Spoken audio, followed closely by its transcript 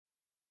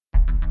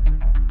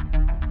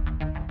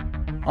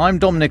I'm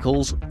Dom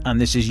Nicholls, and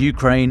this is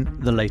Ukraine,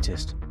 the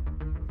latest.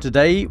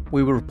 Today,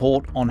 we will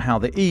report on how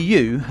the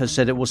EU has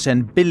said it will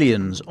send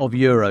billions of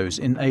euros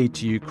in aid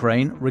to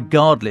Ukraine,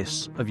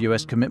 regardless of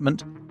US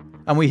commitment.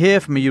 And we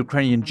hear from a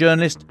Ukrainian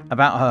journalist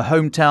about her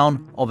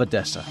hometown of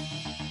Odesa.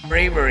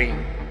 Bravery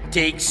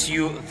takes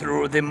you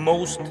through the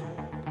most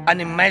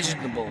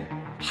unimaginable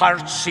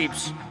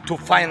hardships to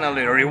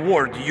finally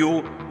reward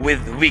you with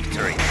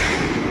victory.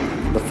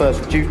 The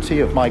first duty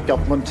of my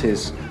government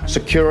is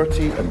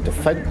security and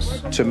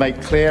defence, to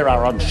make clear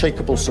our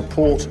unshakable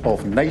support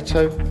of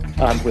NATO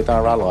and with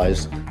our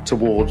allies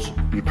towards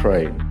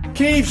Ukraine.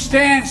 Kyiv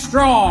stands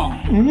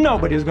strong.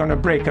 Nobody's going to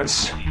break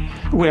us.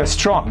 We're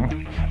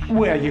strong.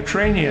 We're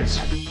Ukrainians.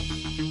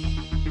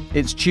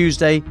 It's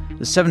Tuesday,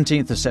 the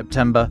 17th of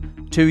September,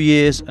 2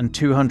 years and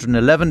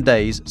 211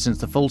 days since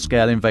the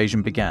full-scale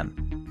invasion began.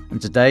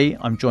 And today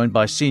I'm joined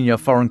by senior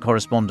foreign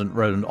correspondent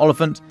Roland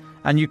Oliphant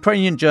and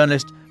Ukrainian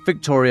journalist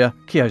Viktoriya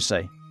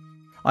Kiose.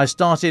 I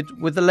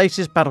started with the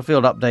latest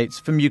battlefield updates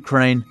from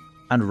Ukraine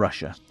and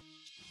Russia.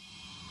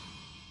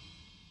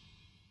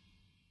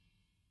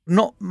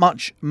 Not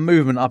much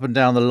movement up and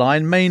down the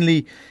line,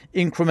 mainly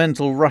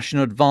incremental Russian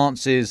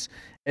advances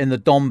in the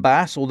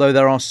Donbass, although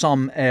there are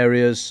some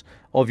areas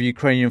of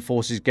Ukrainian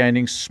forces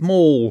gaining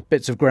small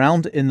bits of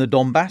ground in the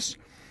Donbass.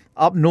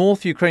 Up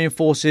north, Ukrainian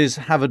forces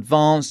have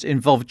advanced in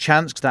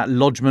Volchansk, that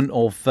lodgement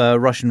of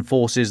Russian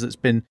forces that's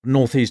been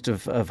northeast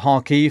of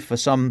Kharkiv for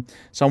some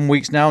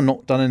weeks now,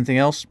 not done anything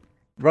else.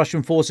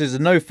 Russian forces are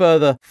no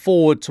further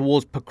forward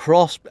towards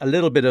Pokrovsk, a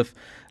little bit of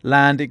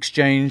land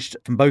exchanged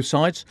from both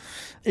sides,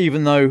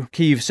 even though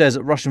Kyiv says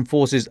that Russian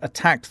forces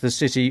attacked the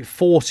city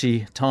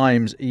 40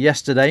 times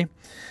yesterday.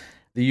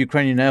 The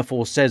Ukrainian Air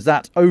Force says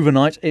that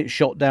overnight it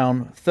shot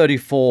down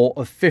 34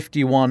 of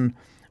 51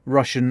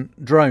 Russian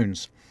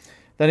drones.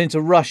 Then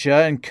into Russia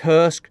and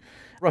Kursk,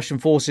 Russian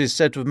forces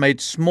said to have made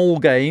small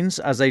gains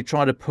as they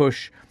try to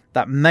push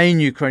that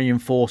main Ukrainian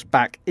force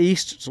back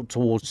east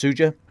towards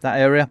Sudzha, that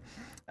area,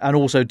 and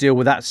also deal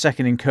with that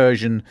second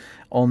incursion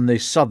on the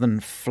southern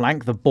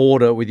flank, the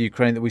border with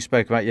Ukraine that we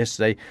spoke about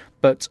yesterday,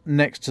 but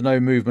next to no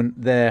movement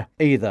there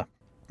either.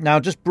 Now,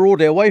 just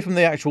broadly, away from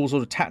the actual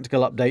sort of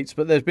tactical updates,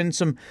 but there's been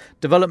some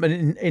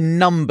development in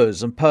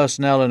numbers and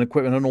personnel and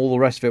equipment and all the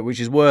rest of it, which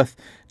is worth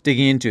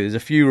digging into. There's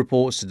a few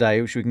reports today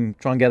which we can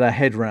try and get our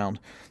head round.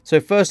 So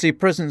firstly,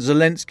 President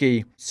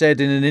Zelensky said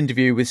in an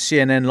interview with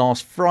CNN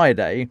last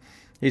Friday,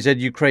 he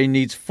said Ukraine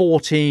needs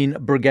 14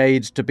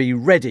 brigades to be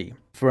ready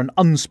for an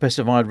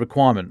unspecified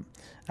requirement.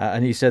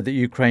 And he said that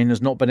Ukraine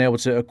has not been able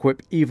to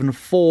equip even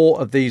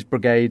 4 of these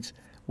brigades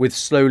with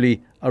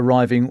slowly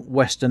arriving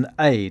Western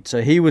aid.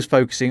 So he was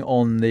focusing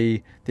on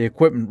the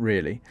equipment,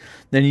 really.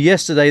 Then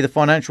yesterday, the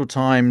Financial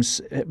Times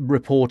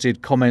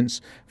reported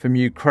comments from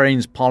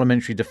Ukraine's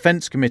Parliamentary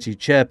Defence Committee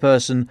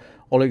chairperson,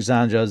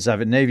 Alexander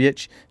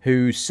Zavinevich,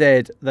 who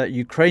said that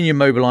Ukrainian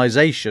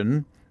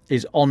mobilisation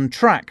is on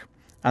track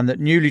and that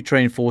newly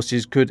trained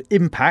forces could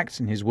impact,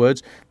 in his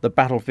words, the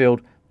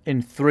battlefield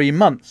in 3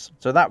 months.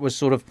 So that was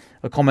sort of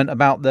a comment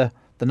about the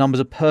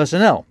numbers of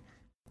personnel.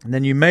 And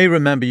then you may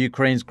remember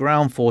Ukraine's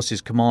ground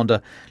forces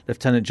commander,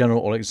 Lieutenant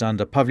General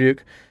Alexander Pavlyuk,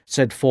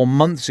 said 4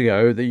 months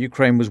ago that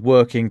Ukraine was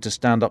working to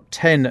stand up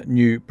 10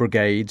 new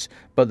brigades,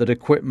 but that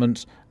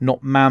equipment,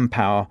 not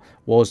manpower,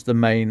 was the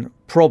main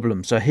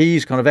problem. So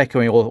he's kind of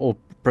echoing, or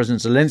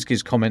President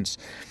Zelensky's comments,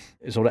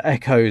 it sort of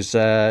echoes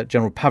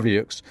General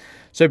Pavlyuk's.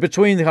 So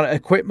between the kind of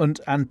equipment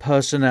and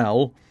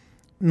personnel,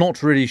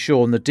 not really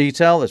sure on the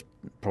detail. There's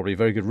probably a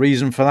very good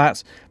reason for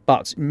that,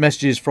 but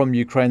messages from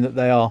Ukraine that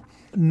they are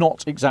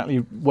not exactly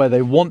where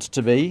they want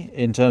to be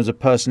in terms of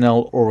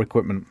personnel or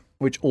equipment,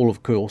 which all,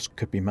 of course,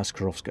 could be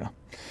Maskarovska.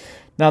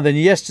 Now then,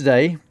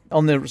 yesterday,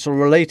 on the sort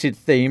of related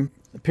theme,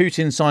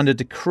 Putin signed a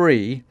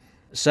decree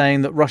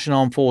saying that Russian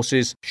armed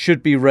forces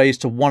should be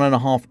raised to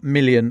 1.5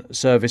 million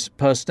service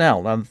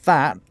personnel. Now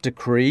that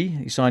decree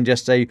he signed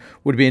yesterday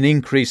would be an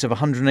increase of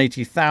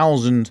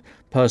 180,000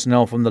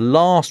 personnel from the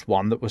last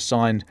one that was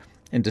signed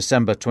in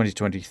December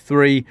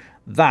 2023.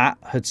 That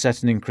had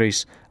set an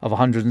increase of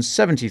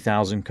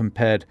 170,000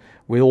 compared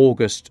with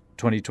August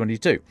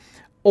 2022.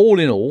 All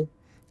in all,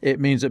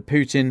 it means that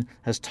Putin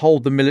has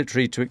told the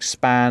military to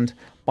expand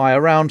by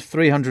around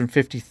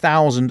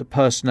 350,000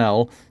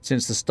 personnel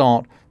since the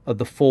start of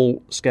the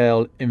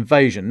full-scale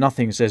invasion.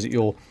 Nothing says that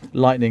your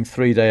lightning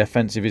 3-day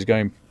offensive is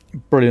going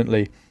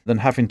brilliantly than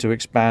having to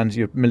expand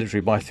your military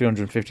by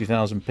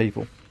 350,000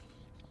 people.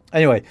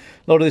 Anyway,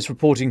 a lot of this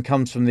reporting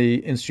comes from the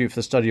Institute for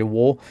the Study of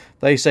War.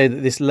 They say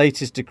that this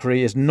latest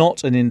decree is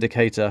not an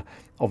indicator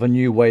of a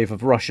new wave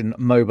of Russian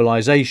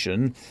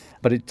mobilization,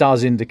 but it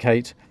does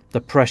indicate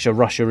the pressure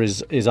Russia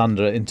is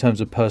under in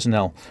terms of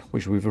personnel,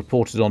 which we've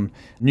reported on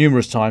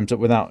numerous times, but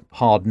without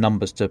hard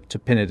numbers to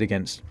pin it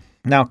against.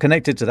 Now,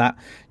 connected to that,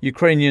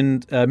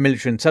 Ukrainian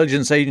military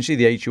intelligence agency,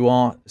 the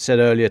HUR, said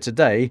earlier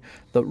today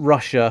that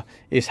Russia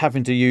is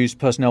having to use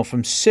personnel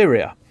from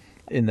Syria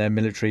in their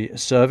military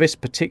service,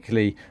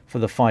 particularly for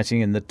the fighting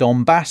in the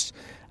Donbass.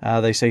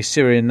 They say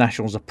Syrian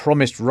nationals are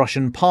promised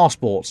Russian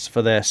passports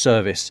for their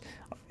service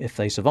if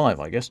they survive,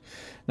 I guess.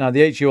 Now,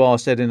 the HUR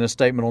said in a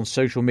statement on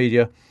social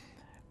media,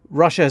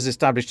 Russia has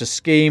established a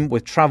scheme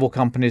with travel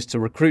companies to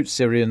recruit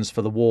Syrians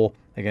for the war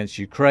against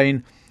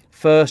Ukraine.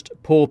 First,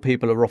 poor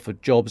people are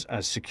offered jobs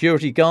as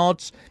security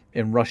guards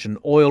in Russian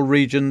oil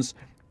regions,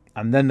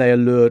 and then they are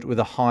lured with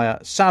a higher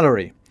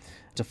salary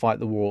to fight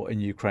the war in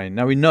Ukraine.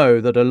 Now, we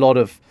know that a lot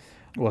of,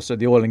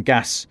 the oil and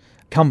gas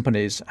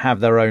companies have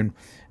their own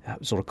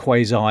sort of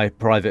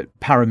quasi-private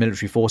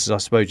paramilitary forces, I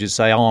suppose you'd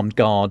say, armed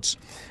guards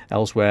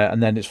elsewhere,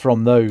 and then it's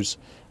from those.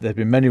 There have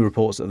been many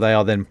reports that they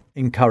are then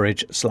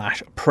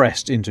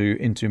encouraged/pressed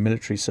into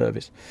military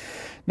service.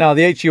 Now,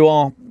 the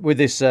HUR, with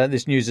this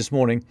news this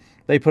morning,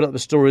 they put up the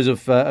stories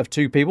of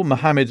two people,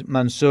 Mohammed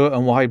Mansour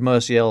and Wahid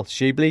Mersi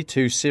el-Shibli,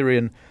 two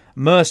Syrian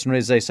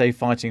mercenaries, they say,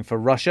 fighting for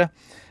Russia.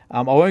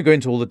 I won't go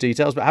into all the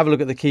details, but have a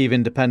look at the Kyiv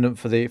Independent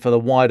for the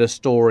wider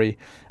story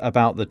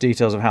about the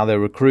details of how they're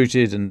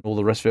recruited and all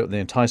the rest of it, the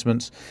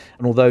enticements.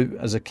 And although,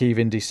 as the Kyiv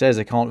Indie says,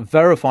 they can't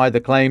verify the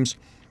claims,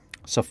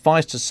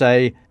 suffice to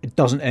say it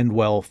doesn't end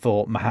well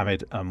for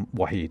Mohammed and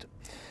Wahid.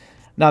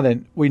 Now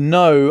then, we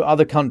know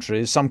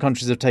some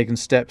countries have taken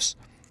steps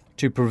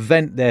to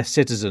prevent their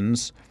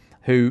citizens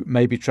who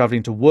may be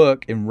travelling to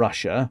work in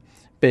Russia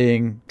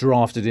being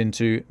drafted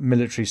into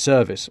military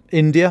service.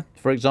 India,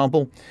 for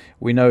example,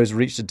 we know has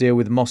reached a deal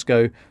with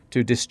Moscow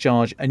to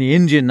discharge any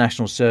Indian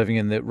nationals serving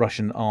in the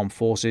Russian armed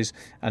forces,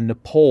 and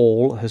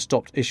Nepal has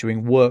stopped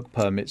issuing work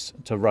permits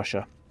to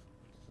Russia.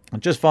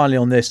 And just finally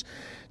on this,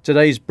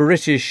 today's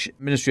British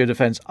Ministry of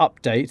Defence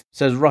update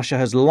says Russia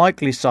has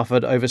likely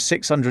suffered over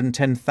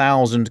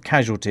 610,000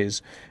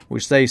 casualties,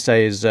 which they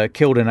say is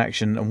killed in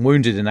action and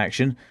wounded in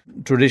action.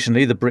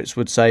 Traditionally, the Brits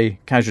would say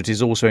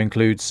casualties also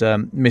includes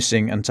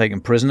missing and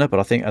taken prisoner, but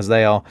I think as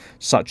they are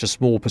such a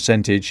small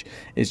percentage,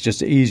 it's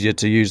just easier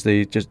to use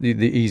the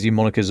easy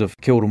monikers of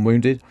killed and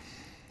wounded.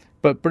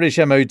 But British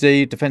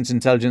MOD, Defence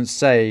Intelligence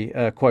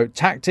say, quote,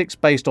 tactics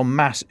based on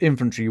mass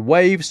infantry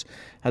waves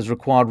has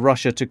required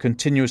Russia to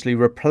continuously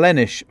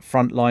replenish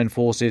frontline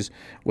forces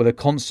with a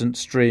constant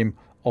stream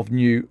of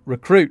new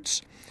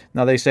recruits.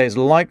 Now, they say it's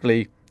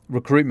likely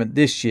recruitment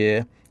this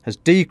year has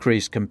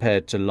decreased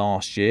compared to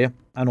last year.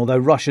 And although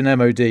Russian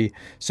MOD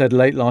said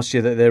late last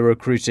year that they were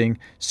recruiting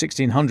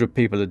 1,600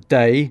 people a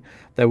day,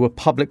 there were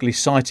publicly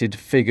cited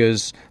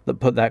figures that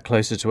put that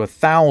closer to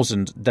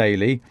 1,000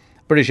 daily.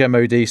 British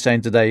MOD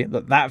saying today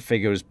that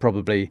figure is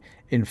probably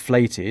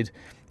inflated,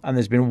 and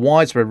there's been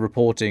widespread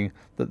reporting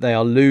that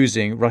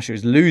Russia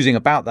is losing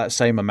about that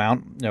same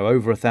amount,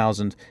 over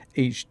 1,000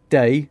 each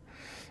day,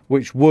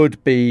 which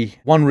would be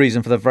one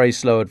reason for the very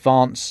slow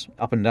advance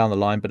up and down the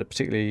line, but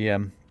particularly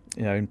in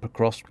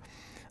Pokrovsk,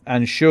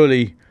 and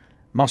surely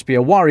must be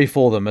a worry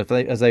for them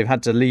as they've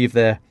had to leave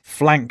their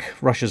flank,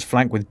 Russia's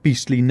flank, with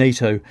beastly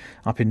NATO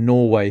up in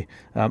Norway,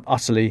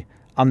 utterly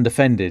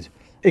undefended.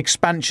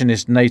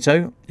 Expansionist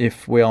NATO,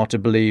 if we are to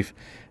believe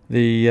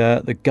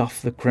the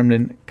guff the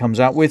Kremlin comes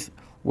out with,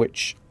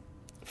 which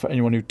for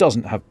anyone who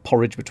doesn't have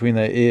porridge between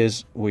their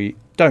ears, we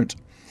don't.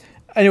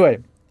 Anyway,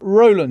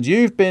 Roland,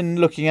 you've been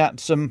looking at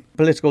some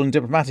political and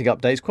diplomatic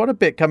updates, quite a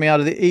bit coming out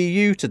of the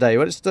EU today.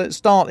 Well, let's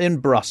start in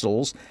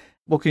Brussels.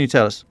 What can you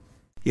tell us?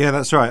 Yeah,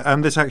 that's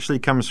right. This actually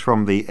comes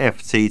from the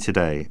FT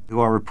today, who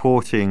are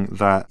reporting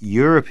that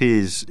Europe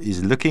is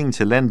looking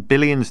to lend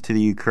billions to the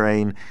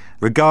Ukraine,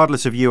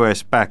 regardless of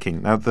US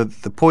backing. Now, the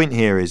point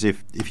here is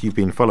if you've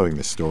been following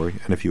this story,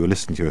 and if you were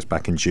listening to us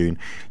back in June,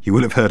 you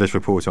will have heard us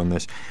report on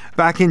this.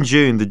 Back in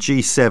June, the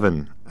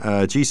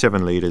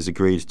G7 leaders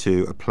agreed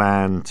to a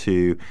plan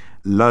to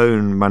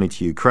loan money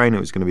to Ukraine. It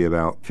was going to be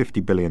about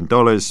 $50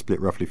 billion,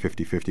 split roughly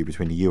 50-50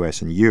 between the US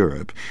and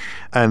Europe.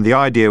 And the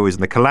idea was,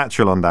 and the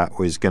collateral on that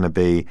was going to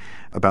be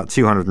about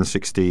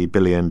 $260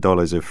 billion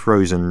of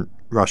frozen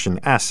Russian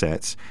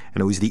assets.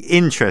 And it was the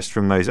interest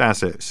from those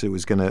assets that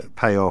was going to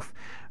pay off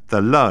the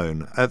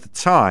loan. At the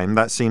time,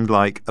 that seemed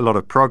like a lot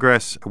of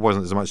progress. It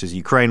wasn't as much as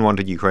Ukraine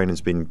wanted. Ukraine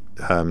has been,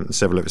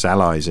 several of its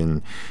allies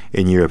in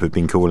Europe have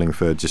been calling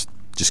for just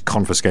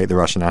confiscate the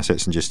Russian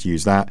assets and just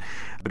use that.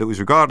 But it was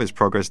regarded as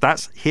progress.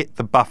 That's hit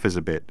the buffers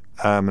a bit.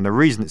 And the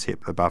reason it's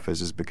hit the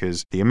buffers is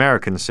because the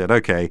Americans said,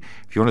 okay,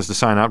 if you want us to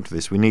sign up to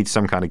this, we need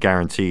some kind of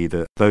guarantee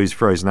that those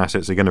frozen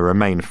assets are going to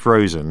remain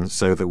frozen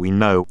so that we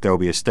know there'll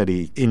be a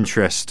steady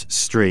interest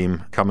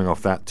stream coming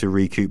off that to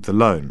recoup the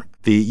loan.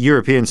 The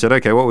Europeans said,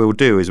 okay, what we'll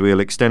do is we'll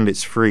extend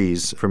its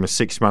freeze from a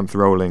 6-month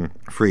rolling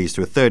freeze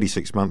to a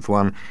 36-month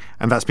one,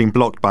 and that's been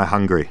blocked by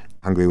Hungary.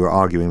 Hungary were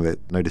arguing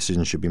that no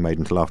decision should be made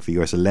until after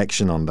the US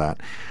election on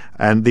that.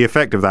 And the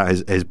effect of that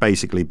has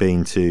basically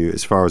been to,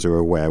 as far as we're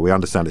aware, we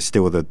understand it's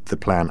still the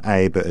plan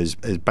A, but has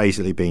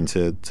basically been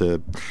to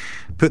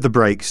put the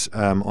brakes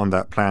on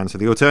that plan. So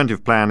the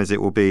alternative plan is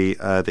it will be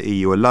the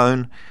EU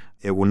alone.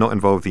 It will not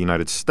involve the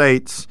United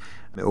States.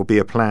 It will be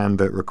a plan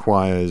that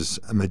requires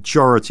a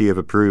majority of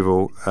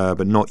approval,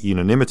 but not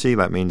unanimity.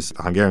 That means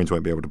the Hungarians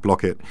won't be able to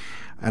block it.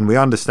 And we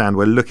understand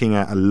we're looking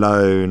at a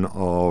loan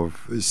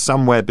of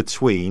somewhere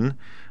between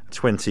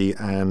 20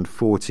 and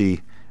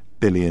 40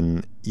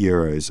 billion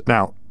euros.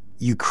 Now,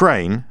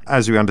 Ukraine,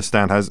 as we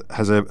understand,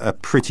 has a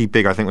pretty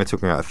big, I think we're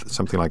talking about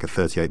something like a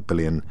 $38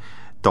 billion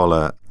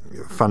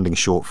funding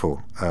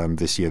shortfall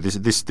this year.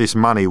 This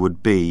money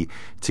would be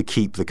to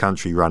keep the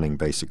country running,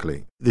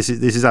 basically. This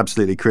is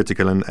absolutely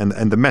critical,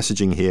 and the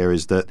messaging here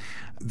is that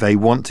they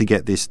want to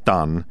get this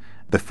done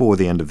before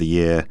the end of the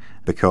year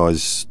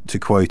because, to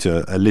quote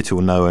a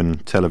little-known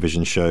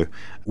television show,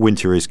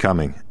 winter is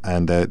coming,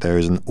 and there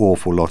is an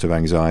awful lot of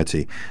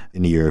anxiety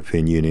in the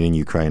European Union, in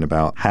Ukraine,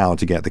 about how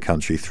to get the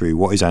country through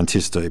what is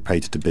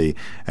anticipated to be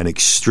an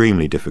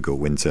extremely difficult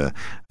winter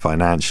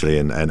financially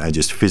and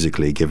just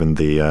physically, given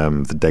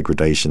the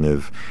degradation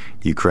of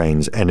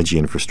Ukraine's energy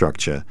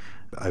infrastructure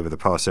over the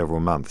past several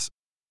months.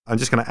 I'm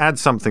just going to add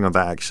something on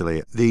that,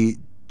 actually. The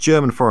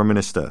German Foreign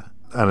Minister,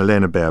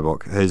 Annalena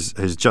Baerbock,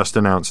 has just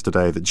announced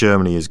today that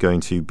Germany is going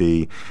to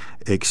be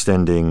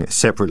extending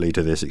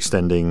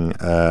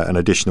an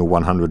additional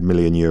 100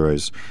 million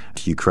euros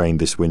to Ukraine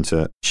this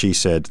winter. She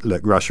said,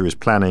 look, Russia is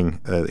planning,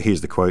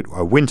 here's the quote,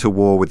 a winter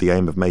war with the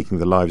aim of making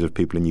the lives of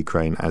people in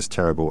Ukraine as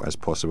terrible as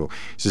possible.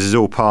 So this is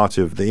all part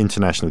of the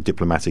international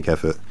diplomatic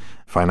effort,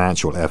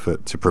 financial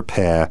effort to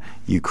prepare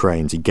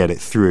Ukraine to get it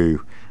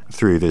through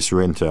this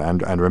winter.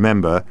 And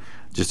remember,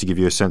 just to give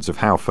you a sense of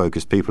how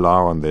focused people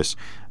are on this,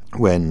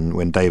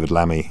 when David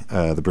Lammy,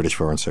 the British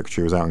Foreign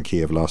Secretary, was out in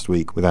Kiev last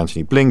week with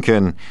Antony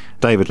Blinken,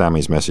 David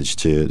Lammy's message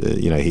to,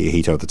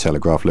 he told the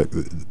Telegraph, look,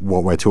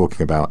 what we're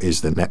talking about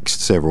is the next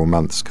several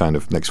months, kind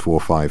of next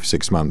 4, 5,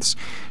 6 months.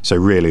 So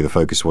really the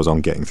focus was on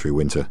getting through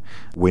winter.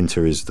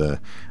 Winter is the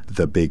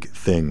big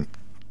thing.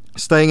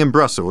 Staying in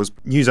Brussels,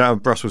 news out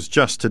of Brussels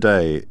just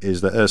today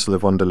is that Ursula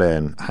von der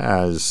Leyen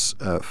has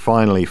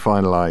finally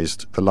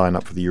finalised the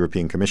lineup for the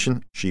European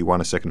Commission. She won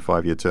a second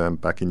 5-year term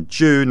back in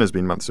June. There's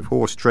been months of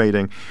horse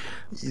trading.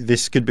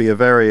 This could be a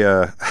very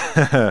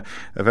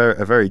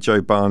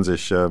Joe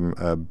Barnes-ish,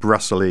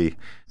 Brussels-y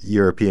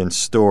European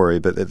story,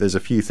 but there's a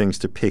few things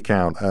to pick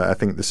out. I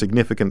think the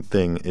significant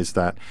thing is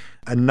that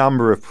a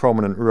number of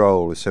prominent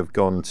roles have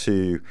gone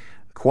to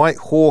quite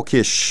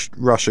hawkish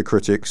Russia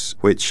critics,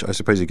 which I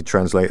suppose you could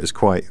translate as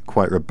quite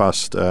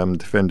robust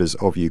defenders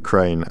of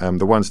Ukraine.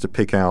 The ones to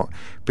pick out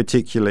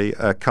particularly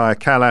Kaja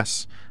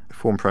Kallas,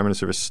 former Prime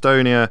Minister of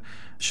Estonia.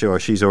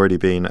 Sure, she's already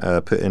been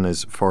put in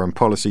as foreign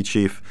policy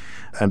chief.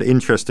 And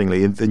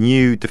interestingly, in the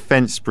new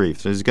defence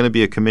brief, there's going to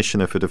be a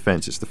commissioner for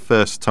defence. It's the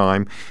first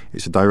time.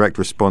 It's a direct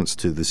response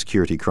to the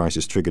security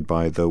crisis triggered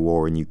by the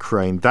war in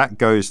Ukraine. That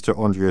goes to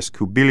Andrius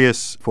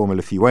Kubilius, former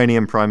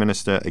Lithuanian Prime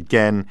Minister.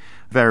 Again,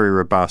 very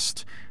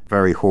robust,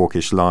 very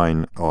hawkish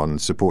line on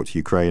support to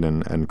Ukraine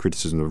and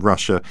criticism of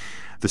Russia.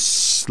 The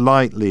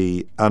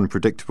slightly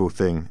unpredictable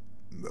thing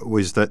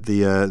was that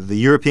the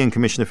European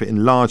Commissioner for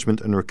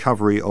Enlargement and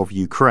Recovery of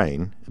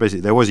Ukraine,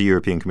 basically there was a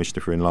European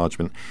Commissioner for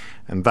Enlargement,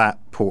 and that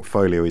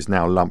portfolio is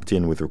now lumped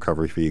in with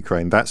Recovery for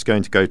Ukraine. That's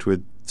going to go to a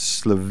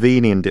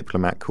Slovenian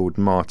diplomat called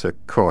Marta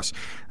Kos.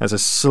 That's a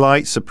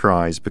slight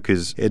surprise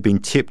because it had been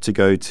tipped to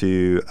go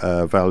to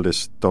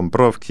Valdis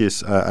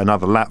Dombrovskis,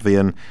 another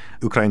Latvian.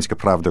 Ukrainska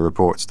Pravda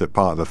reports that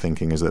part of the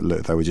thinking is that,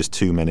 look, there were just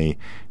too many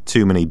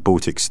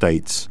Baltic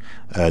states,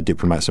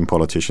 diplomats and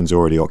politicians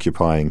already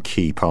occupying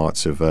key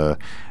parts of the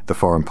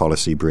foreign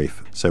policy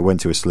brief. So it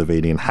went to a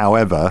Slovenian.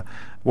 However,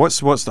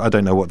 what's I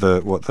don't know what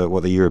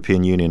the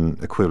European Union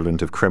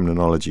equivalent of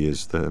Kremlinology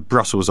is, the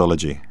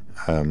Brusselsology.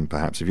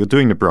 Perhaps if you're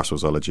doing the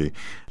Brusselsology,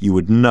 you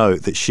would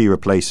note that she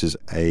replaces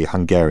a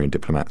Hungarian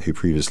diplomat who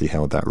previously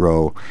held that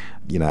role.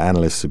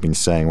 Analysts have been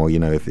saying, well,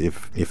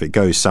 if it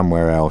goes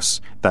somewhere else,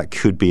 that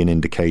could be an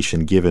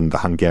indication, given the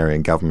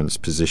Hungarian government's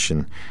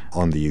position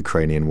on the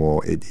Ukrainian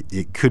war.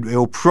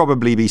 It'll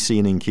probably be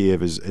seen in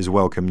Kiev as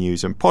welcome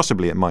news, and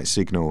possibly it might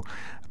signal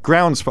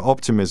grounds for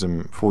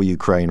optimism for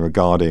Ukraine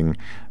regarding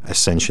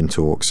accession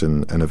talks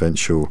and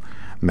eventual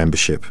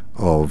membership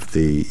of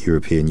the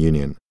European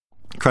Union.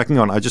 Cracking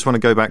on, I just want to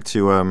go back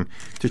to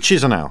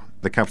Chisinau,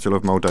 the capital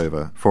of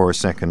Moldova, for a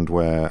second,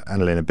 where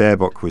Annalena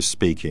Baerbock was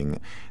speaking.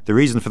 The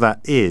reason for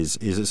that is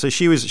so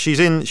she's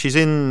in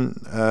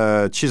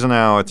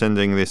Chisinau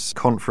attending this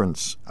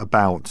conference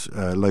about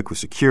local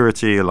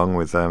security, along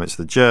with it's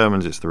the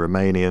Germans, it's the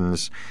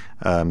Romanians,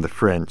 the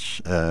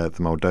French, the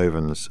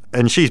Moldovans,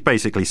 and she's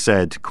basically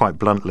said quite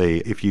bluntly,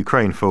 if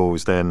Ukraine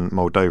falls, then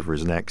Moldova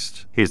is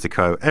next. Here's the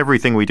quote: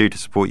 "Everything we do to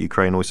support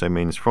Ukraine also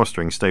means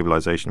fostering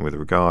stabilization with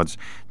regards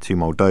to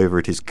Moldova.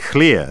 It is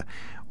clear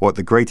what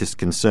the greatest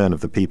concern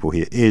of the people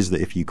here is,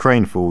 that if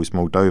Ukraine falls,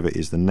 Moldova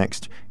is the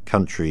next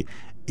country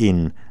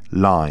in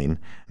line."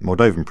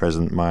 Moldovan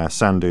President Maia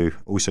Sandu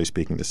also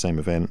speaking at the same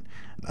event.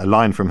 A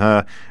line from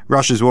her: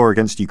 "Russia's war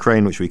against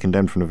Ukraine, which we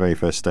condemned from the very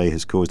first day,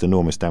 has caused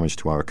enormous damage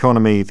to our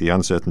economy. The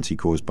uncertainty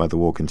caused by the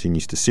war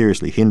continues to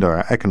seriously hinder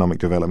our economic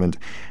development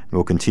and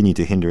will continue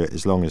to hinder it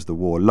as long as the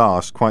war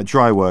lasts." Quite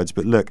dry words,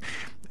 but look,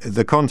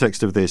 the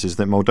context of this is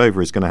that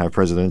Moldova is going to have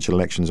presidential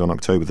elections on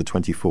October the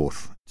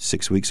 24th.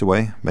 6 weeks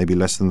away, maybe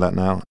less than that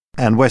now.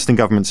 And Western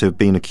governments have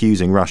been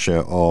accusing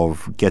Russia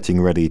of getting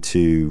ready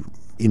to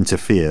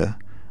interfere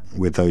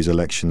with those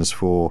elections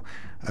for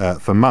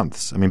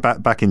months. I mean,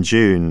 back in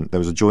June, there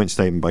was a joint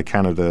statement by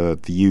Canada,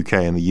 the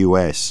UK and the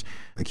US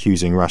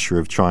accusing Russia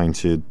of trying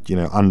to,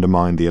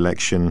 undermine the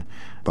election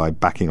by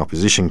backing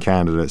opposition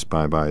candidates,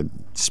 by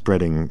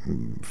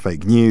spreading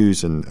fake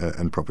news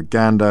and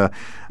propaganda.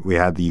 We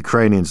had the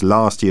Ukrainians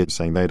last year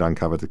saying they'd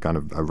uncovered a kind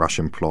of a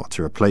Russian plot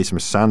to replace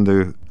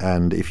Sandu.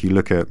 And if you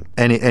look at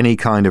any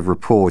kind of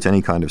report,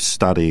 any kind of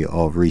study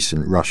of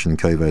recent Russian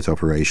covert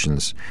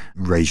operations,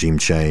 regime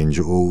change,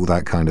 all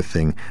that kind of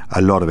thing,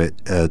 a lot of it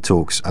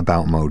talks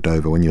about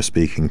Moldova. When you're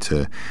speaking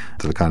to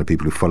the kind of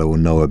people who follow or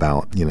know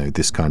about,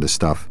 this kind of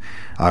stuff.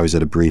 I was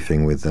at a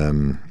briefing with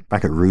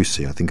back at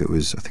RUSI. I think it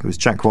was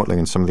Jack Watling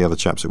and some of the other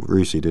chaps at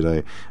RUSI did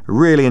a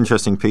really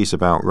interesting piece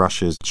about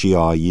Russia's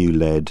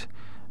GRU-led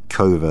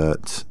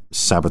covert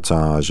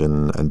sabotage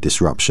and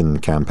disruption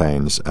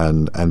campaigns,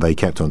 and they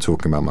kept on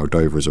talking about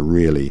Moldova as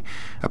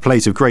a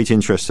place of great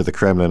interest to the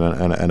Kremlin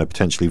and a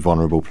potentially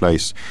vulnerable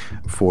place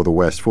for the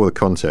West. For the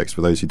context,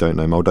 for those who don't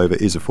know, Moldova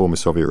is a former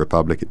Soviet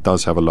republic. It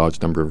does have a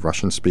large number of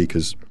Russian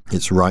speakers.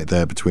 It's right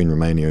there between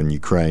Romania and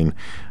Ukraine,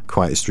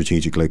 quite a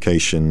strategic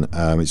location.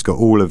 It's got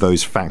all of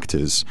those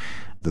factors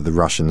that the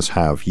Russians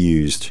have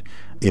used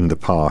in the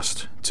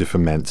past to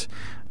foment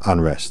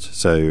unrest.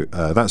 So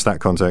that's that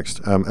context.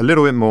 A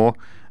little bit more.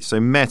 So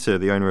Meta,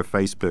 the owner of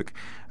Facebook,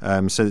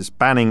 says it's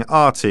banning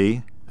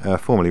RT,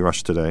 formerly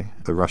Russia Today,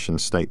 the Russian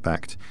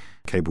state-backed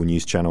cable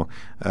news channel.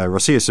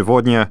 Rossiya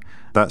Sevodnya,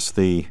 that's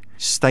the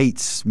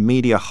state's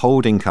media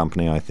holding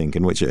company, I think,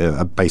 in which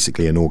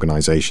basically an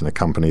organization, a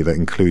company that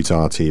includes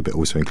RT but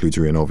also includes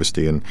RIA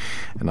Novosti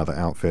and other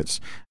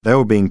outfits. They're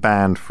all being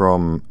banned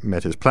from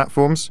Meta's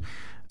platforms,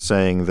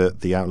 saying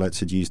that the outlets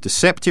had used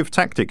deceptive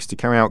tactics to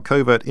carry out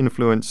covert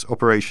influence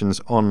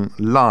operations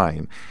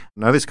online.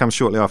 Now, this comes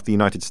shortly after the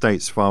United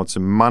States filed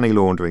some money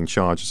laundering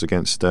charges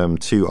against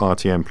two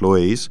RT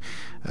employees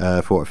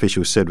for what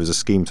officials said was a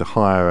scheme to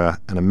hire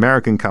an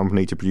American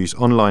company to produce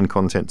online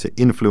content to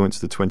influence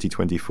the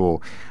 2024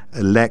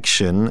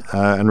 election.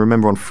 And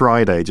remember, on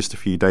Friday, just a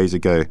few days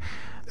ago,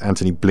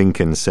 Antony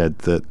Blinken said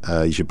that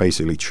you should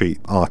basically treat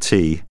RT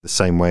the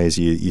same way as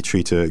you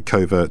treat a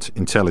covert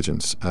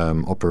intelligence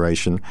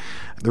operation.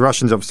 The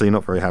Russians obviously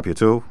not very happy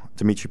at all.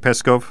 Dmitry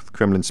Peskov, the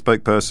Kremlin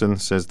spokesperson,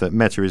 says that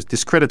Meta is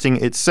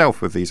discrediting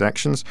itself with these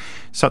actions.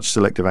 Such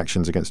selective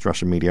actions against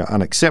Russian media are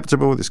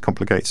unacceptable. This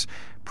complicates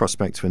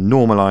prospects for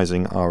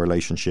normalizing our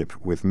relationship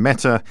with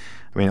Meta.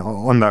 I mean,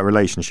 on that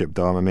relationship,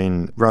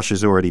 Dom,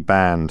 Russia's already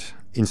banned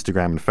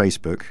Instagram and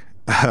Facebook.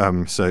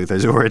 So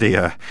there's already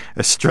a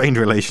strained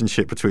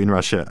relationship between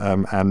Russia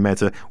and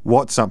Meta.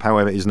 WhatsApp,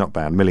 however, is not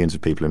banned. Millions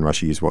of people in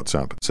Russia use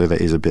WhatsApp, so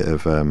there is a bit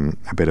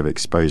of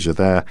exposure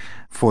there.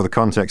 For the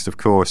context, of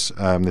course,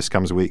 this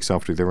comes weeks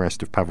after the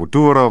arrest of Pavel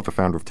Durov, the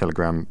founder of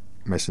Telegram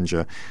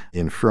Messenger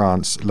in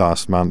France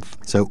last month.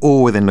 So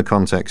all within the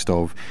context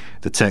of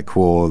the tech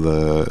war,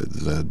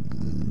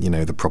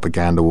 the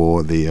propaganda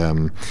war,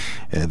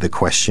 the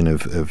question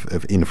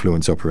of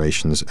influence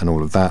operations and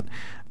all of that.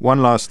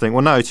 One last thing.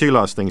 Well, no, two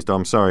last things,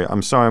 Dom. Sorry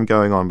I'm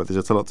going on, but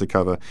there's a lot to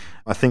cover.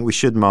 I think we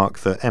should mark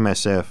that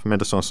MSF,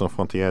 Médecins Sans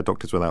Frontières,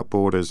 Doctors Without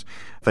Borders,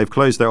 they've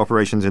closed their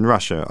operations in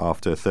Russia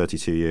after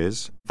 32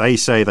 years. They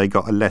say they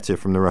got a letter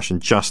from the Russian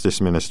Justice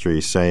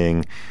Ministry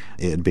saying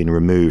it had been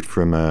removed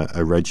from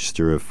a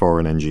register of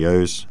foreign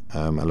NGOs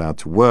allowed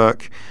to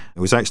work. It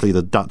was actually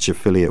the Dutch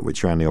affiliate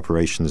which ran the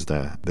operations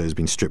there that has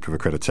been stripped of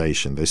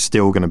accreditation. There's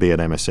still going to be an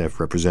MSF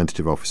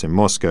representative office in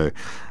Moscow,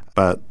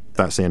 but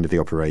that's the end of the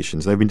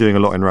operations. They've been doing a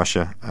lot in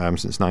Russia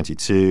since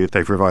 92.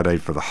 They've provided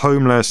aid for the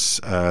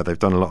homeless. They've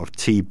done a lot of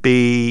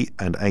TB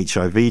and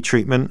HIV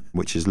treatment,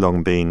 which has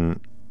long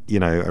been,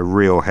 a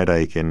real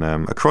headache in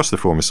across the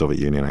former Soviet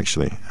Union,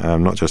 actually,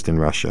 not just in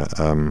Russia.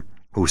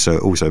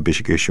 Also a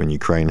big issue in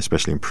Ukraine,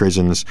 especially in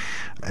prisons.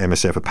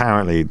 MSF,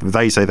 apparently,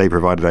 they say they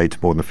provided aid to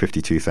more than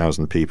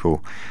 52,000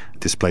 people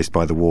displaced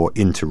by the war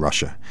into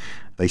Russia.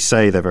 They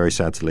say they're very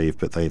sad to leave,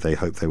 but they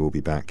hope they will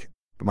be back.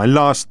 But my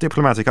last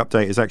diplomatic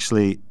update is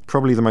actually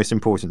probably the most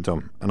important,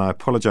 Dom, and I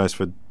apologise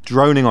for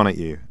droning on at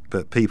you,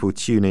 but people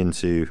tune in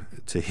to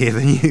hear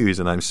the news,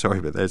 and I'm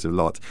sorry, but there's a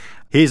lot.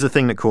 Here's the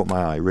thing that caught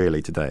my eye,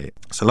 really, today.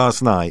 So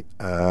last night,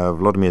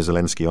 Volodymyr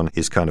Zelensky, on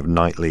his kind of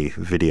nightly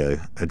video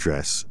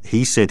address,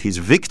 he said his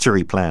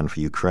victory plan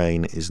for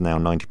Ukraine is now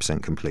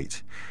 90%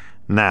 complete.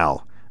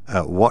 Now,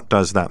 what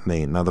does that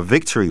mean? Now, the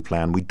victory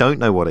plan, we don't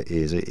know what it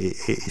is. It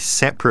is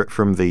separate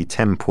from the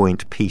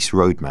 10-point peace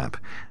roadmap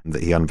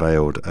that he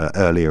unveiled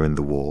earlier in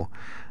the war.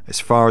 As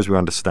far as we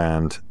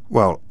understand,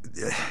 well,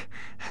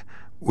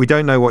 we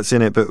don't know what's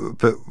in it, but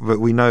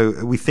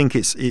we think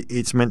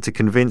it's meant to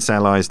convince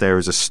allies there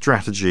is a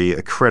strategy,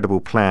 a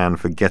credible plan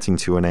for getting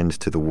to an end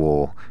to the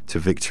war, to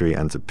victory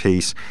and to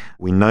peace.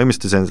 We know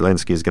Mr.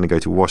 Zelensky is going to go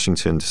to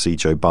Washington to see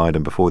Joe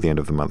Biden before the end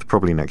of the month,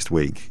 probably next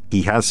week.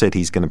 He has said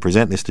he's going to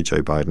present this to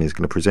Joe Biden. He's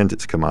going to present it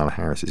to Kamala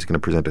Harris. He's going to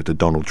present it to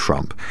Donald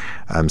Trump.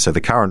 So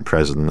the current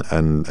president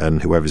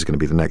and whoever's going to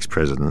be the next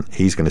president,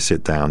 he's going to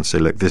sit down and say,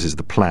 look, this is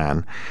the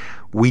plan.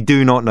 We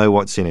do not know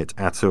what's in it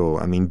at all.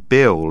 I mean,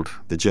 Bild,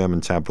 the German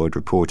tabloid,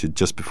 reported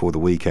just before the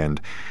weekend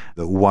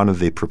that one of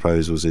the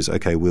proposals is,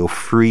 okay, we'll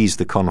freeze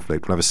the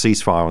conflict. We'll have a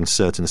ceasefire on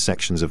certain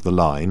sections of the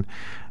line,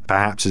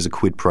 perhaps as a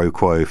quid pro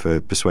quo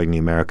for persuading the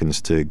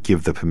Americans to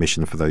give the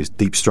permission for those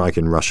deep strike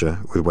in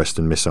Russia with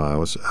Western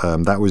missiles.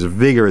 That was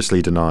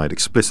vigorously denied,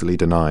 explicitly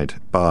denied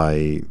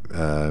by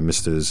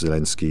Mr.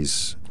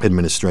 Zelensky's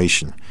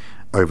administration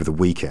over the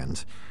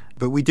weekend.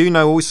 But we do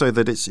know also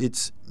that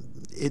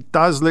it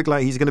does look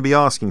like he's going to be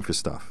asking for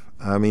stuff.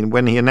 I mean,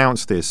 when he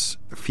announced this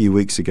a few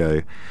weeks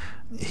ago,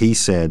 he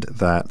said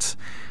that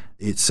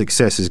its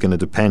success is going to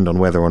depend on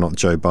whether or not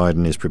Joe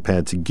Biden is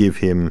prepared to give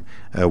him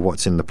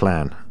what's in the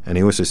plan. And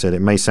he also said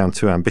it may sound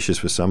too ambitious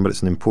for some, but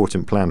it's an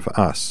important plan for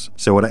us.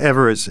 So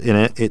whatever is in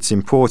it, it's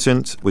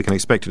important. We can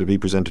expect it to be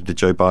presented to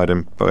Joe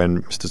Biden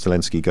when Mr.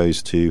 Zelensky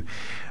goes to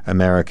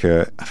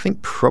America. I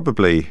think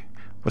probably,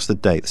 what's the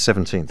date? The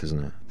 17th,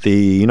 isn't it? The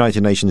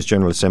United Nations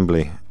General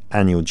Assembly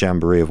annual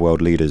Jamboree of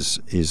World Leaders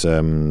is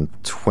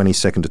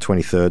 22nd to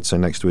 23rd, so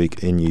next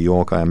week in New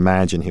York. I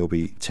imagine he'll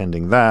be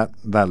attending that.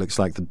 That looks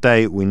like the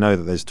date. We know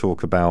that there's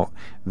talk about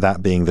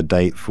that being the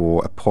date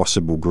for a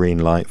possible green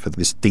light for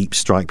this deep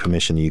strike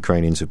permission the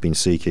Ukrainians have been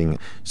seeking.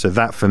 So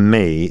that, for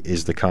me,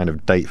 is the kind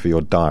of date for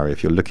your diary.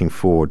 If you're looking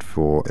forward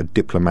for a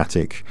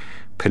diplomatic,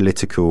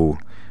 political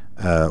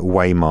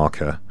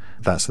waymarker,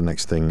 that's the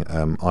next thing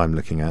I'm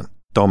looking at.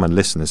 Dom and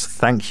listeners,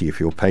 thank you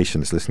for your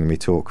patience listening to me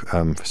talk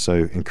for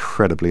so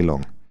incredibly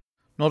long.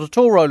 Not at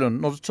all,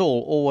 Roland, not at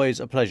all. Always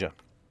a pleasure.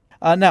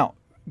 Now,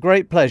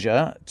 great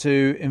pleasure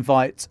to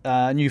invite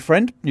a new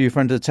friend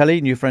to the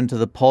telly, new friend to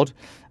the pod,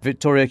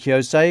 Viktoriya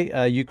Kiose,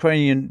 a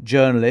Ukrainian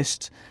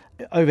journalist,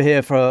 over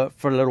here for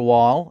a little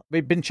while.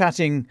 We've been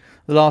chatting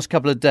the last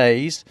couple of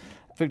days.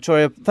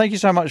 Viktoriya, thank you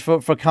so much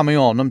for coming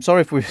on. I'm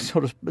sorry if we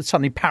sort of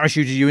suddenly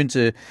parachuted you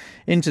into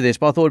this,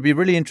 but I thought it'd be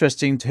really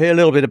interesting to hear a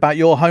little bit about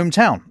your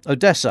hometown,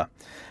 Odesa.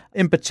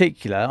 In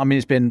particular, I mean,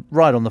 it's been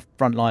right on the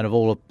front line of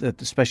all of,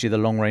 especially the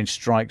long-range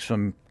strikes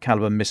from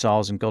caliber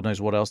missiles and God knows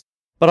what else.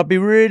 But I'd be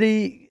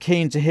really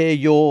keen to hear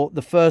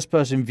the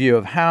first-person view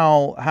of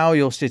how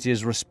your city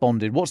has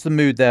responded. What's the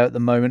mood there at the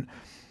moment?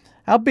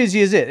 How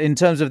busy is it in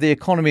terms of the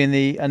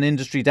economy and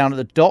industry down at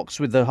the docks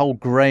with the whole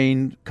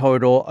grain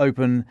corridor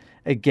open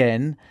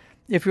again?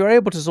 If you're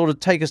able to sort of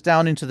take us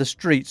down into the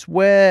streets,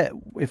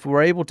 if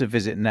we're able to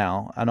visit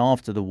now and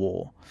after the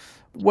war,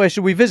 where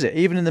should we visit?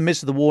 Even in the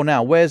midst of the war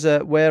now, where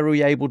are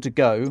we able to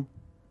go?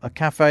 A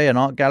cafe, an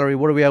art gallery?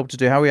 What are we able to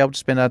do? How are we able to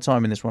spend our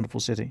time in this wonderful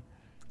city?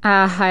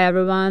 Hi,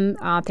 everyone.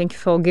 Thank you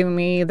for giving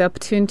me the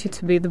opportunity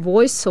to be the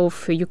voice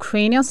of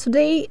Ukrainians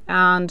today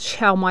and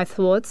share my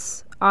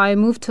thoughts. I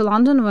moved to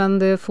London when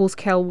the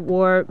full-scale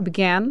war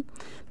began,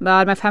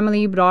 but my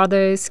family,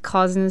 brothers,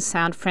 cousins,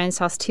 and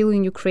friends are still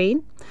in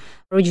Ukraine.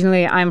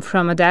 Originally, I'm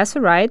from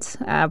Odesa, right?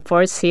 A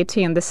port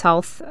city in the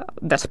south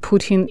that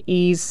Putin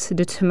is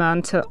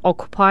determined to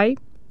occupy.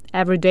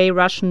 Every day,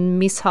 Russian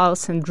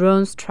missiles and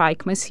drones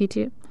strike my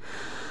city.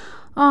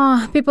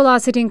 People are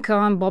sitting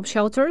on bomb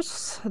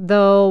shelters,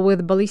 though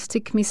with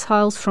ballistic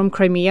missiles from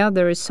Crimea,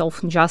 there is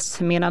often just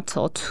a minute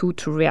or two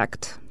to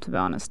react, to be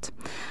honest.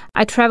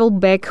 I travel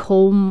back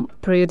home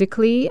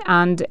periodically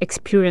and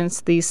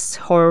experience this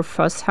horror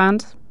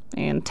firsthand.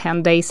 In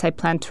 10 days, I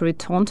plan to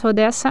return to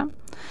Odesa.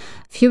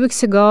 A few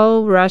weeks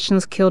ago,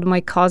 Russians killed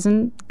my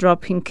cousin,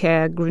 dropping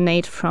a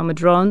grenade from a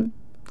drone.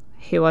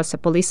 He was a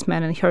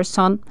policeman in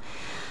Kherson.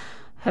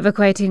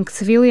 Evacuating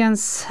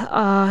civilians,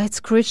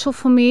 it's crucial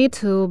for me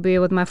to be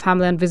with my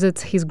family and visit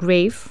his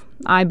grave.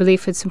 I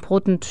believe it's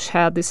important to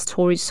share this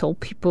story so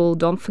people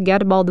don't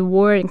forget about the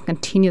war and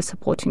continue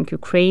supporting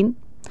Ukraine.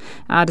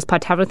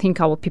 Despite everything,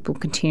 our people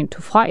continue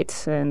to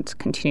fight and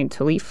continue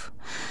to live.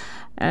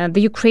 The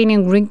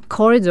Ukrainian Green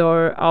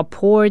Corridor, our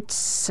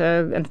ports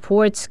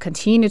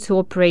continue to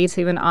operate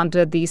even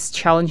under these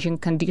challenging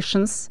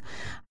conditions.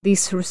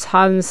 This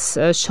resilience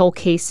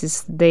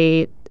showcases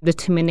the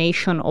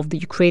determination of the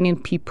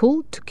Ukrainian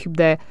people to keep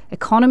the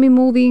economy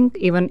moving,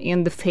 even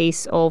in the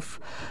face of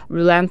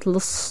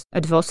relentless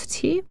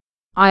adversity.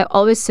 I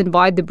always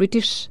invite the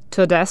British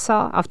to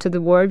Odesa after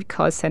the war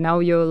because I know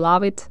you'll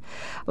love it.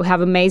 We have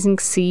amazing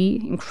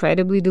sea,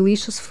 incredibly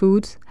delicious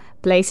food.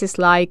 Places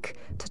like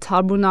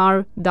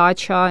Tatarbunar,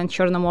 Dacha, and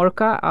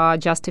Chornomorka are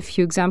just a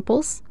few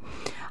examples.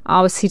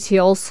 Our city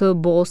also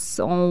boasts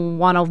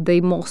one of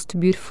the most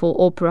beautiful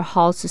opera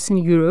houses in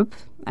Europe,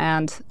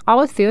 and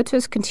our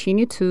theaters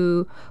continue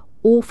to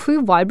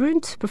offer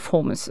vibrant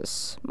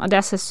performances.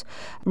 Odesa's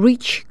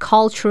rich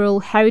cultural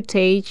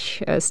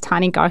heritage,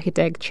 stunning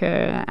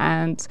architecture,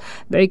 and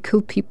very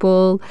cool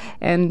people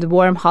and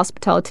warm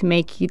hospitality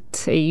make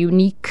it a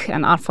unique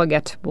and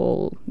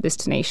unforgettable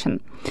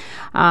destination.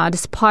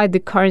 Despite the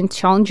current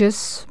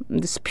challenges,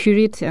 the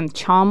spirit and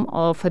charm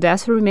of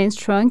Odesa remains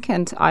strong,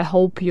 and I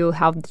hope you'll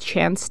have the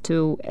chance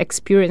to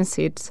experience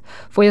it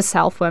for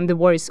yourself when the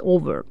war is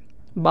over.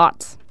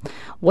 But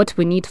what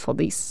we need for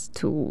this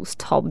to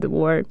stop the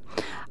war,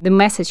 the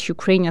message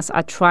Ukrainians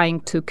are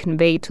trying to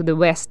convey to the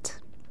West.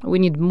 We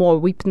need more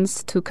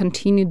weapons to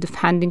continue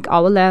defending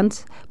our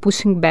land,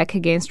 pushing back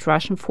against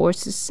Russian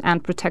forces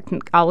and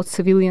protecting our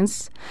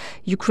civilians.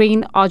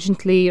 Ukraine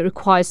urgently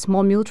requires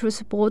more military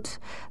support.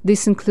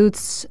 This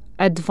includes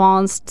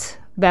advanced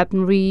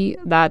weaponry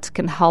that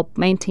can help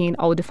maintain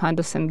our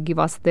defenders and give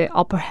us the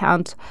upper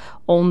hand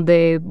on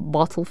the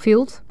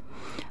battlefield.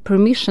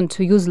 Permission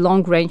to use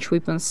long-range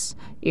weapons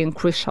is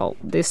crucial.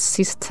 These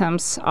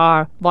systems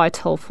are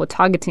vital for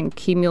targeting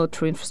key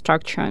military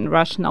infrastructure in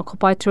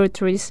Russian-occupied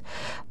territories,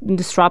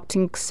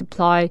 disrupting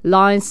supply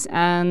lines,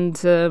 and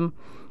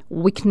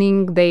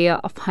weakening their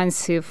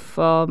offensive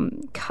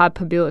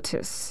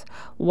capabilities.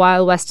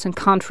 While Western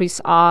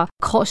countries are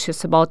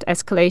cautious about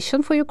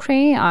escalation for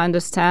Ukraine, I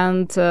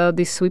understand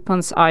these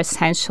weapons are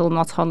essential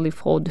not only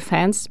for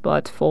defense,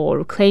 but for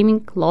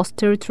reclaiming lost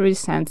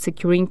territories and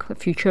securing a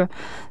future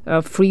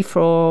free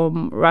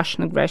from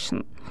Russian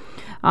aggression.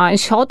 In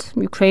short,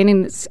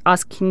 Ukraine is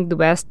asking the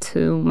West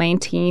to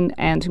maintain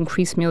and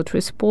increase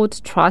military support,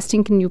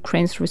 trusting in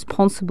Ukraine's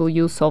responsible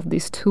use of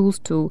these tools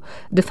to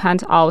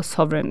defend our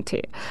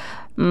sovereignty.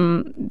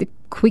 The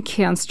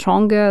quicker and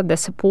stronger the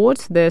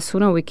support, the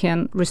sooner we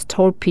can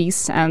restore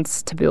peace and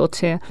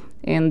stability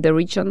in the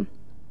region.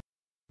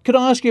 Could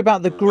I ask you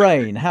about the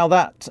grain, how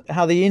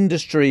the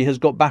industry has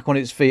got back on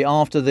its feet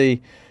after the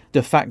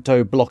de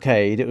facto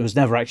blockade? It was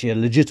never actually a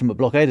legitimate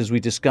blockade, as we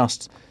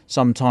discussed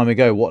some time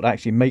ago, what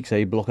actually makes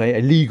a blockade,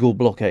 a legal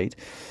blockade.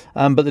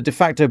 But the de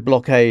facto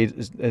blockade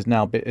is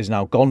now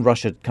gone.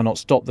 Russia cannot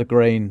stop the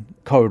grain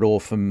corridor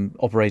from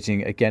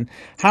operating again.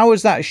 How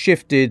has that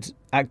shifted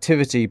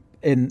activity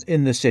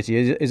in the city?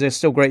 Is there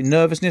still great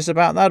nervousness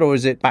about that, or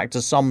is it back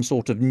to some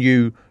sort of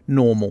new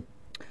normal?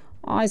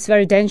 It's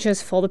very dangerous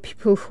for the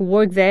people who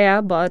work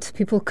there, but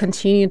people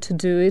continue to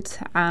do it,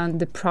 and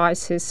the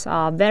prices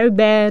are very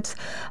bad.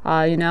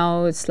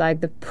 It's like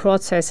the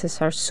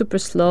processes are super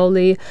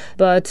slowly,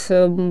 but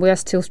we are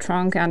still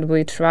strong and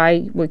we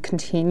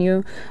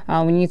continue.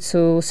 We need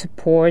to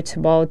support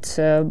about,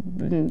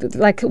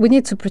 we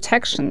need to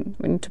protection.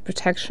 We need to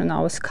protection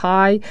our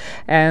sky,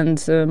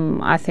 and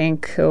I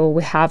think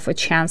we have a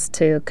chance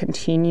to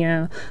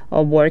continue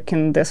work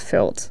in this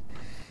field.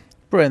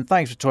 Brilliant.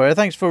 Thanks, Viktoriya.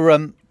 Thanks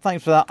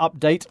for that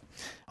update.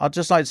 I'd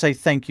just like to say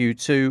thank you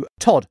to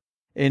Todd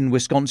in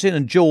Wisconsin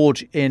and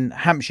George in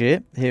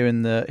Hampshire here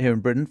in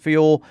Britain for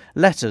your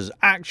letters,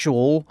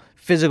 actual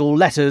physical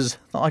letters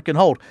that I can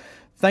hold.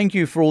 Thank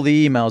you for all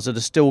the emails that are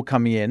still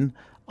coming in.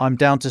 I'm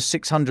down to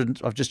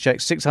 600. I've just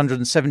checked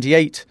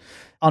 678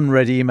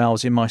 unread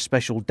emails in my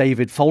special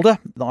David folder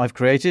that I've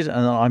created,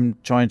 and I'm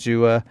trying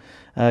to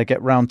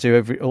get round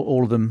to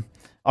all of them.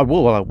 I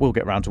will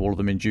get round to all of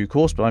them in due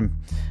course, but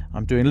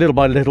I'm doing little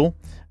by little,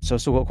 so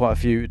I've still got quite a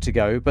few to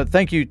go. But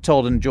thank you,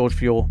 Todd and George,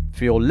 for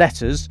your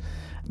letters.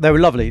 They were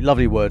lovely,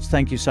 lovely words.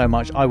 Thank you so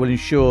much. I will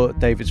ensure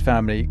David's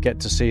family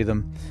get to see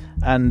them.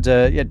 And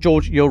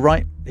George, you're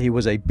right. He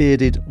was a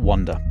bearded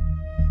wonder.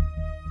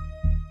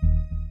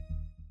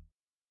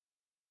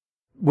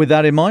 With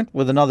that in mind,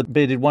 with another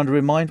bearded wonder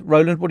in mind,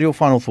 Roland, what are your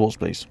final thoughts,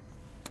 please?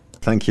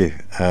 Thank you.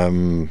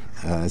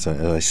 As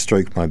I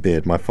stroke my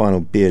beard, my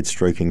final beard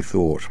stroking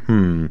thought.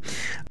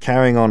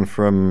 Carrying on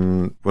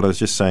from what I was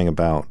just saying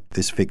about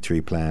this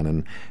victory plan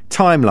and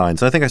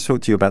timelines. I think I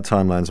talked to you about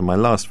timelines on my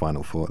last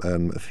final thought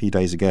a few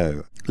days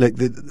ago. Look,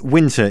 the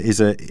winter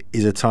is a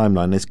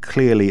timeline. There's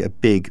clearly a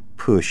big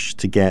push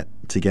to get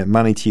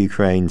money to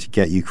Ukraine, to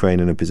get Ukraine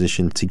in a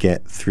position to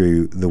get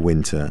through the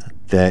winter.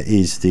 There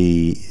is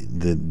the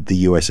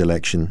US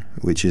election,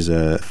 which is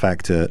a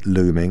factor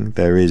looming.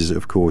 There is,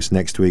 of course,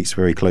 next week's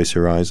very close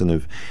horizon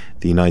of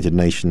the United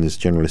Nations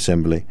General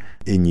Assembly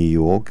in New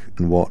York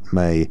and what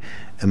may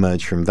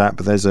emerge from that.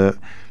 But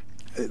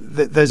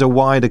there's a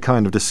wider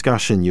kind of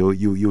discussion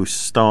you'll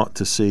start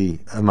to see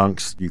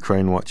amongst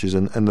Ukraine watchers,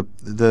 and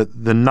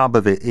the nub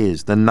of it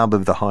is, the nub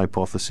of the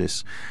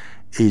hypothesis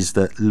is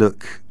that,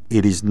 look,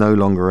 it is no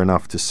longer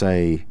enough to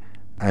say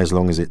as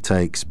long as it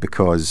takes,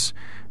 because,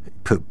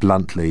 put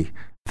bluntly,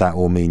 that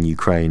will mean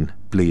Ukraine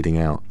bleeding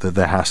out, that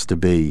there has to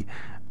be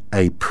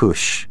a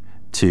push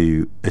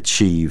to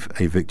achieve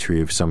a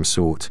victory of some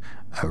sort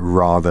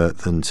rather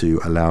than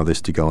to allow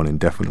this to go on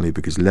indefinitely,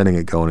 because letting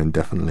it go on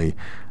indefinitely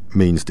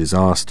means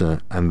disaster,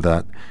 and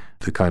that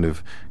the kind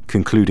of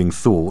concluding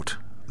thought,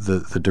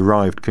 the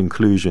derived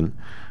conclusion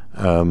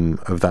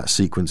of that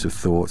sequence of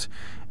thought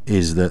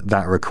is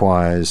that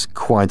requires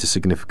quite a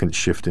significant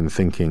shift in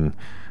thinking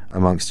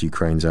amongst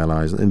Ukraine's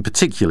allies, and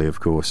particularly, of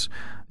course,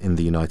 in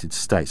the United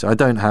States. I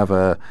don't have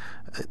an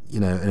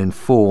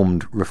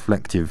informed,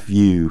 reflective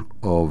view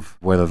of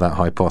whether that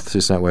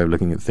hypothesis, that way of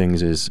looking at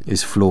things,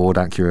 is flawed,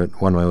 accurate,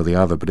 one way or the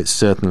other. But it's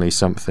certainly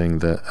something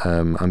that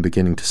I'm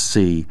beginning to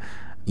see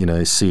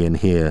and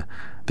hear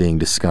being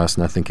discussed,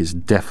 and I think it's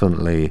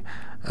definitely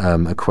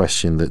a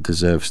question that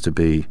deserves to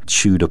be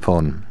chewed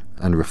upon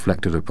and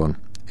reflected upon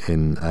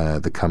in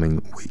the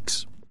coming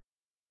weeks.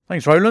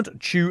 Thanks, Roland.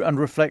 Chew and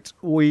reflect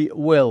we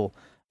will.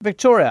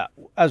 Viktoriya,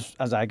 as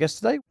our guest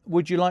today,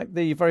 would you like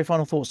the very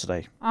final thoughts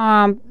today?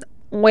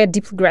 We're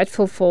deeply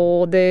grateful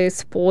for the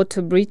support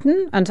of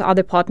Britain and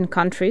other partner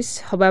countries.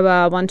 However,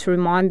 I want to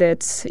remind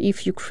that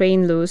if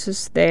Ukraine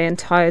loses, the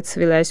entire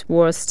civilized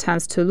world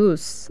stands to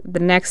lose. The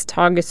next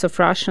targets of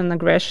Russian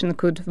aggression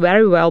could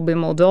very well be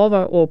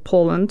Moldova or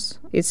Poland.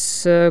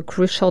 It's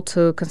crucial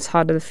to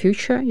consider the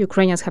future.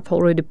 Ukrainians have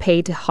already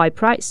paid a high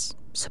price.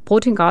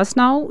 Supporting us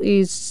now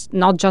is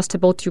not just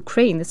about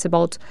Ukraine, it's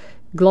about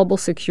global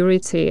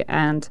security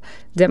and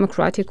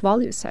democratic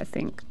values, I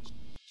think.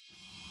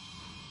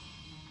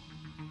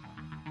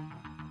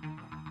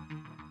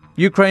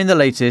 Ukraine the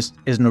Latest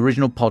is an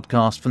original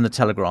podcast from The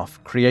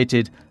Telegraph,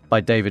 created by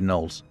David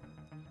Nicholls.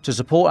 To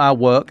support our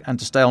work and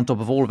to stay on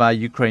top of all of our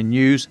Ukraine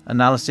news,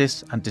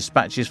 analysis and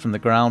dispatches from the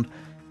ground,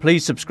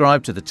 please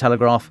subscribe to The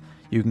Telegraph.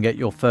 You can get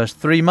your first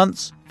 3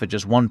 months for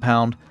just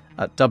 £1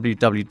 at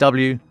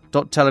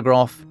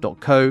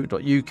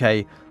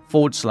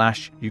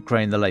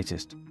www.telegraph.co.uk/Ukraine the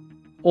Latest.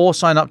 Or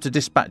sign up to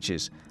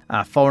Dispatches,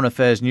 our foreign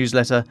affairs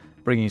newsletter,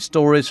 bringing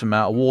stories from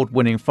our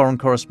award-winning foreign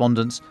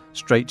correspondents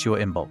straight to your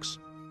inbox.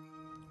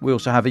 We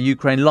also have a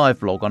Ukraine Live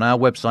blog on our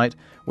website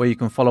where you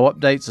can follow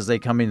updates as they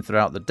come in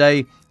throughout the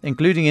day,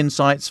 including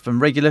insights from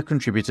regular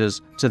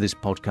contributors to this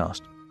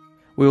podcast.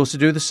 We also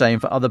do the same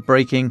for other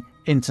breaking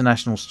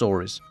international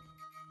stories.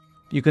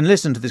 You can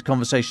listen to this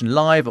conversation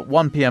live at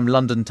 1 p.m.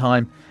 London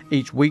time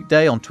each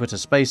weekday on Twitter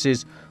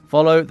Spaces.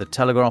 Follow The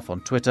Telegraph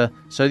on Twitter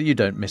so that you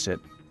don't miss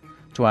it.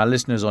 To our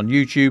listeners on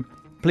YouTube,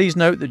 please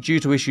note that due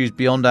to issues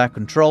beyond our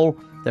control,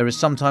 there is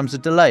sometimes a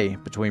delay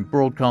between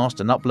broadcast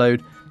and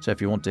upload, so if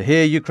you want to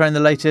hear Ukraine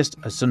the Latest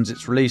as soon as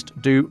it's released,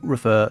 do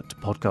refer to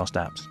podcast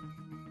apps.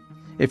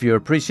 If you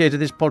appreciated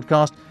this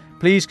podcast,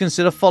 please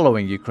consider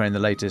following Ukraine the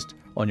Latest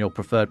on your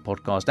preferred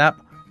podcast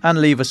app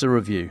and leave us a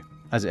review,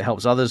 as it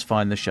helps others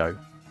find the show.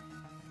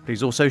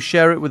 Please also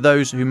share it with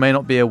those who may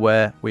not be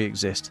aware we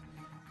exist.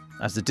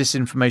 As the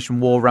disinformation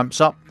war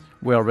ramps up,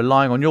 we are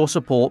relying on your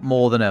support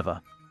more than ever.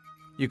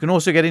 You can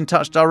also get in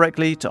touch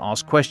directly to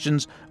ask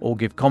questions or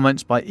give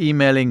comments by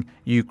emailing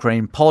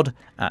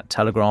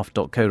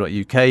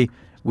ukrainepod@telegraph.co.uk.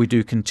 We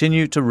do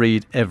continue to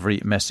read every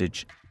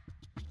message.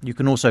 You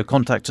can also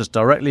contact us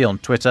directly on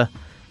Twitter.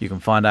 You can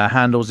find our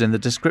handles in the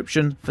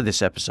description for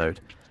this episode.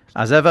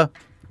 As ever,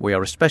 we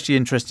are especially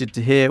interested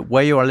to hear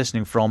where you are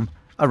listening from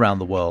around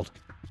the world.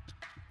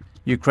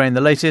 Ukraine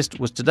the Latest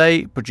was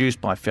today produced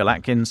by Phil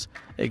Atkins.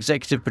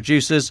 Executive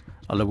producers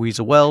are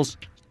Louisa Wells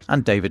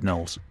and David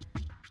Nicholls.